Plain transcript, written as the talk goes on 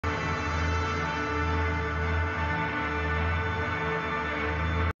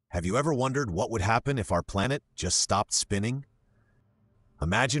Have you ever wondered what would happen if our planet just stopped spinning?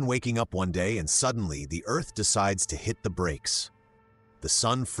 Imagine waking up one day and suddenly the Earth decides to hit the brakes. The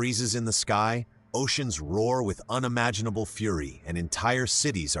sun freezes in the sky, oceans roar with unimaginable fury, and entire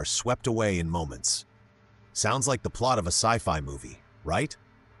cities are swept away in moments. Sounds like the plot of a sci-fi movie, right?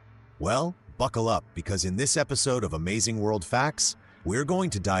 Well, buckle up, because in this episode of Amazing World Facts, we're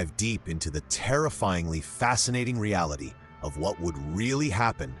going to dive deep into the terrifyingly fascinating reality of what would really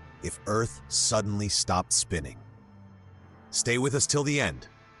happen if Earth suddenly stopped spinning. Stay with us till the end,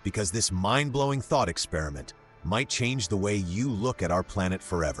 because this mind-blowing thought experiment might change the way you look at our planet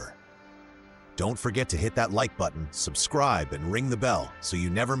forever. Don't forget to hit that like button, subscribe, and ring the bell so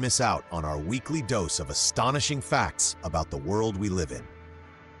you never miss out on our weekly dose of astonishing facts about the world we live in.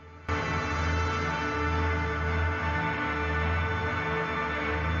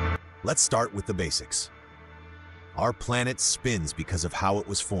 Let's start with the basics. Our planet spins because of how it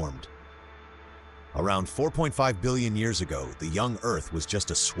was formed. Around 4.5 billion years ago, the young Earth was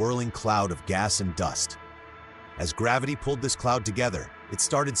just a swirling cloud of gas and dust. As gravity pulled this cloud together, it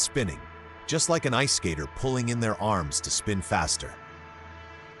started spinning, just like an ice skater pulling in their arms to spin faster.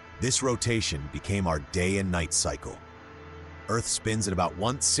 This rotation became our day and night cycle. Earth spins at about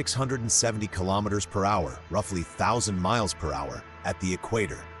 670 kilometers per hour, roughly 1,000 miles per hour, at the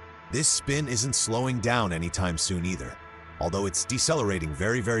equator. This spin isn't slowing down anytime soon either, although it's decelerating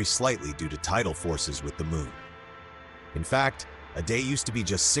very slightly due to tidal forces with the moon. In fact, a day used to be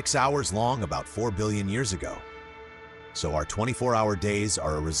just 6 hours long about 4 billion years ago. So our 24-hour days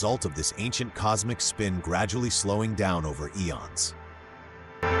are a result of this ancient cosmic spin gradually slowing down over eons.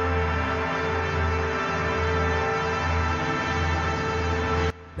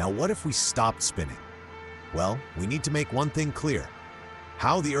 Now, what if we stopped spinning? Well, we need to make one thing clear.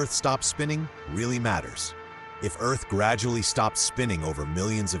 How the Earth stops spinning really matters. If Earth gradually stopped spinning over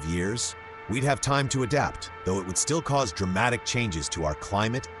millions of years, we'd have time to adapt, though it would still cause dramatic changes to our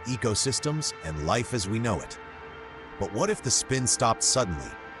climate, ecosystems, and life as we know it. But what if the spin stopped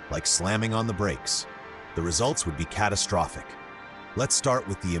suddenly, like slamming on the brakes? The results would be catastrophic. Let's start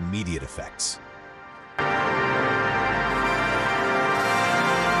with the immediate effects.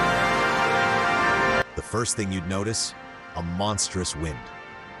 The first thing you'd notice: a monstrous wind.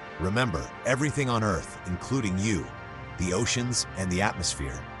 Remember, everything on Earth, including you, the oceans, and the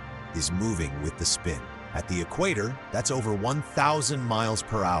atmosphere, is moving with the spin. At the equator, that's over 1,000 miles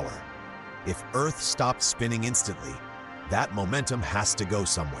per hour. If Earth stopped spinning instantly, that momentum has to go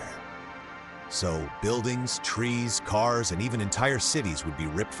somewhere. So buildings, trees, cars, and even entire cities would be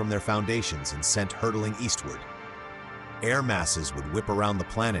ripped from their foundations and sent hurtling eastward. Air masses would whip around the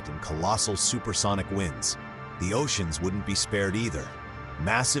planet in colossal supersonic winds. The oceans wouldn't be spared either.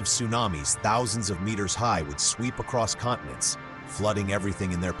 Massive tsunamis thousands of meters high would sweep across continents, flooding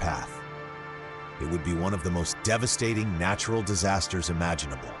everything in their path. It would be one of the most devastating natural disasters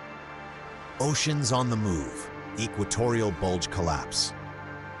imaginable. Oceans on the move, equatorial bulge collapse.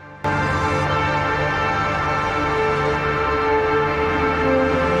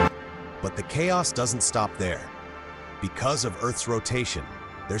 But the chaos doesn't stop there. Because of Earth's rotation,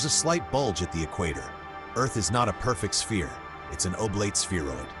 there's a slight bulge at the equator. Earth is not a perfect sphere, it's an oblate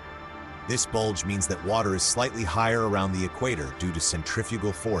spheroid. This bulge means that water is slightly higher around the equator due to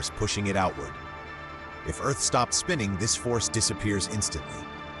centrifugal force pushing it outward. If Earth stopped spinning, this force disappears instantly.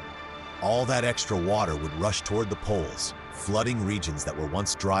 All that extra water would rush toward the poles, flooding regions that were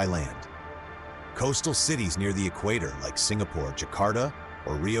once dry land. Coastal cities near the equator, like Singapore, Jakarta,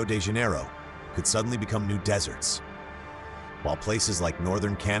 or Rio de Janeiro, could suddenly become new deserts, while places like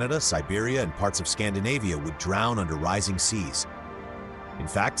northern Canada, Siberia, and parts of Scandinavia would drown under rising seas. In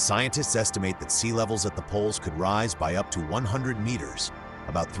fact, scientists estimate that sea levels at the poles could rise by up to 100 meters,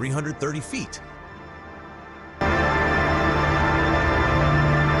 about 330 feet.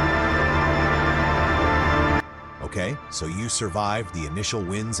 Okay, so you survived the initial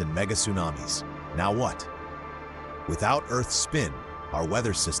winds and mega tsunamis. Now what? Without Earth's spin, our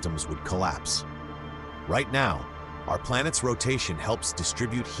weather systems would collapse. Right now, our planet's rotation helps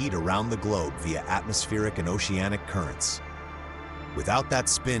distribute heat around the globe via atmospheric and oceanic currents. Without that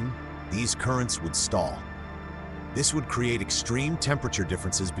spin, these currents would stall. This would create extreme temperature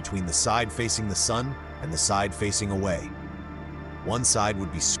differences between the side facing the sun and the side facing away. One side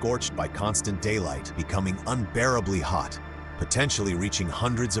would be scorched by constant daylight, becoming unbearably hot, potentially reaching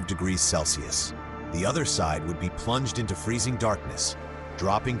hundreds of degrees Celsius. The other side would be plunged into freezing darkness,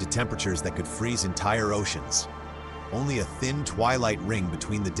 dropping to temperatures that could freeze entire oceans. Only a thin twilight ring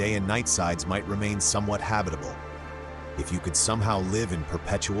between the day and night sides might remain somewhat habitable, if you could somehow live in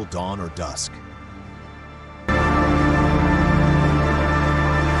perpetual dawn or dusk.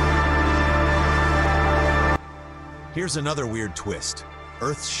 Here's another weird twist.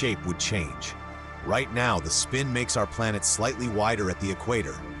 Earth's shape would change. Right now, the spin makes our planet slightly wider at the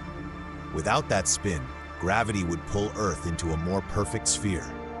equator. Without that spin, gravity would pull Earth into a more perfect sphere.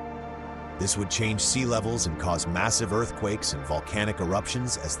 This would change sea levels and cause massive earthquakes and volcanic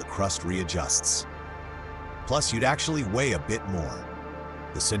eruptions as the crust readjusts. Plus, you'd actually weigh a bit more.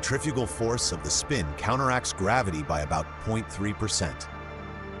 The centrifugal force of the spin counteracts gravity by about 0.3%.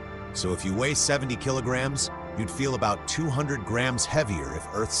 So if you weigh 70 kilograms, you'd feel about 200 grams heavier if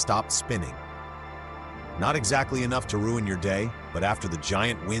Earth stopped spinning. Not exactly enough to ruin your day, but after the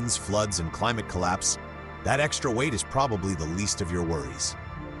giant winds, floods, and climate collapse, that extra weight is probably the least of your worries.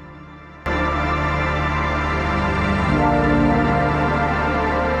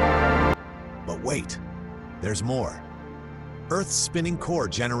 But wait, there's more. Earth's spinning core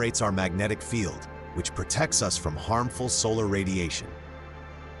generates our magnetic field, which protects us from harmful solar radiation.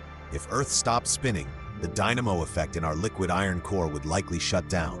 If Earth stopped spinning, the dynamo effect in our liquid iron core would likely shut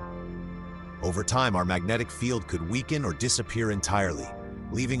down. Over time, our magnetic field could weaken or disappear entirely,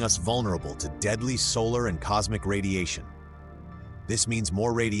 leaving us vulnerable to deadly solar and cosmic radiation. This means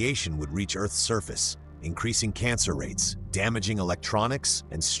more radiation would reach Earth's surface, increasing cancer rates, damaging electronics,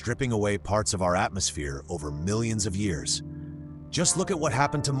 and stripping away parts of our atmosphere over millions of years. Just look at what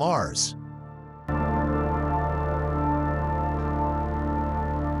happened to Mars.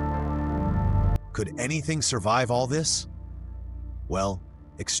 Could anything survive all this? Well,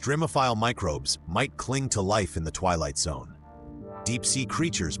 extremophile microbes might cling to life in the twilight zone. Deep-sea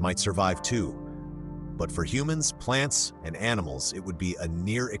creatures might survive too. But for humans, plants, and animals, it would be a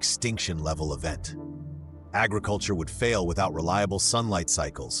near-extinction level event. Agriculture would fail without reliable sunlight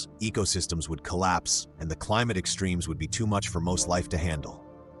cycles, ecosystems would collapse, and the climate extremes would be too much for most life to handle.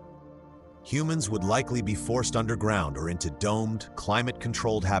 Humans would likely be forced underground or into domed,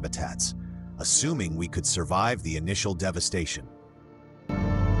 climate-controlled habitats, assuming we could survive the initial devastation.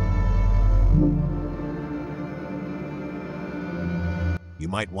 You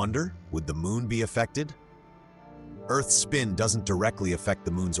might wonder, would the moon be affected? Earth's spin doesn't directly affect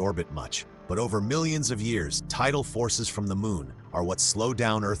the moon's orbit much, but over millions of years, tidal forces from the moon are what slow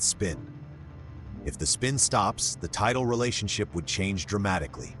down Earth's spin. If the spin stops, the tidal relationship would change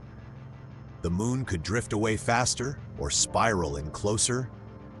dramatically. The moon could drift away faster or spiral in closer,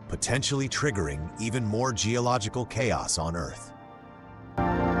 potentially triggering even more geological chaos on Earth.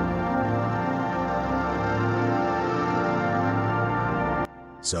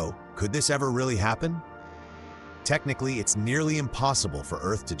 So, could this ever really happen? Technically, it's nearly impossible for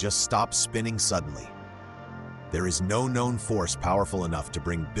Earth to just stop spinning suddenly. There is no known force powerful enough to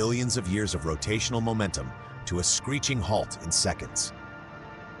bring billions of years of rotational momentum to a screeching halt in seconds.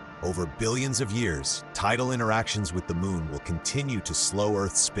 Over billions of years, tidal interactions with the moon will continue to slow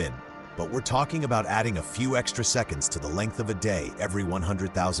Earth's spin, but we're talking about adding a few extra seconds to the length of a day every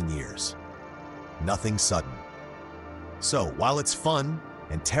 100,000 years. Nothing sudden. So, while it's fun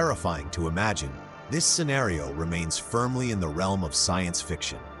and terrifying to imagine, this scenario remains firmly in the realm of science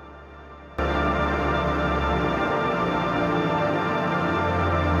fiction.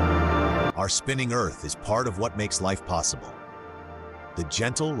 Our spinning Earth is part of what makes life possible. The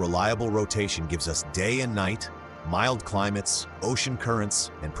gentle, reliable rotation gives us day and night, mild climates, ocean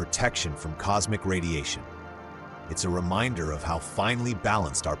currents, and protection from cosmic radiation. It's a reminder of how finely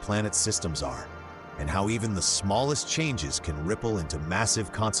balanced our planet's systems are, and how even the smallest changes can ripple into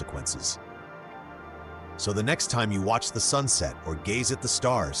massive consequences. So the next time you watch the sunset or gaze at the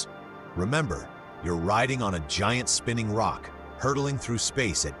stars, remember, you're riding on a giant spinning rock, hurtling through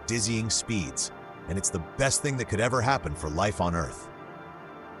space at dizzying speeds, and it's the best thing that could ever happen for life on Earth.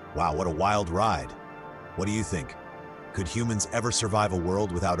 Wow, what a wild ride. What do you think? Could humans ever survive a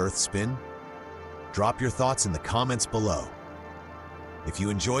world without Earth's spin? Drop your thoughts in the comments below. If you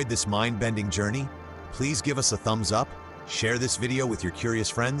enjoyed this mind-bending journey, please give us a thumbs up, share this video with your curious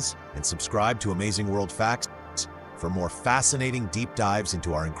friends, and subscribe to Amazing World Facts for more fascinating deep dives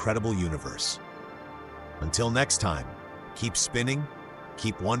into our incredible universe. Until next time, keep spinning,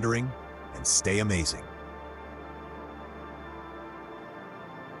 keep wondering, and stay amazing.